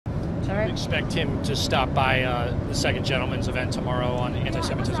All right. We expect him to stop by the Second Gentleman's event tomorrow on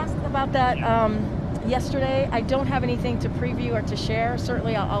anti-Semitism. I was asked about that yesterday. I don't have anything to preview or to share.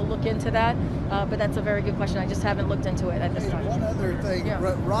 Certainly, I'll look into that. But that's a very good question. I just haven't looked into it at this time. One other thing. Yeah.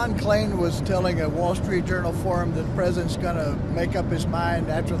 Ron Klain was telling a Wall Street Journal forum that the president's going to make up his mind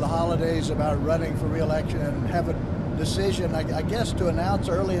after the holidays about running for re-election and have a decision, I guess, to announce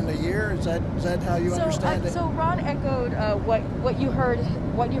early in the year. Is that how you understand it? So Ron echoed what you heard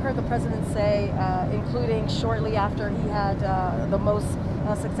the president say, including shortly after he had the most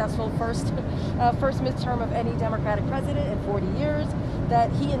successful first midterm of any Democratic president in 40 years,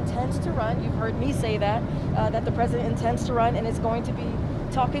 that he intends to run. You've heard me say that the president intends to run and is going to be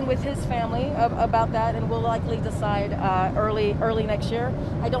talking with his family about that, and will likely decide early next year.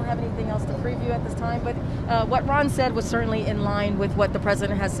 I don't have anything else to preview at this time, but what Ron said was certainly in line with what the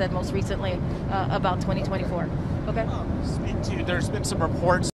president has said most recently about 2024. Okay. There's been some reports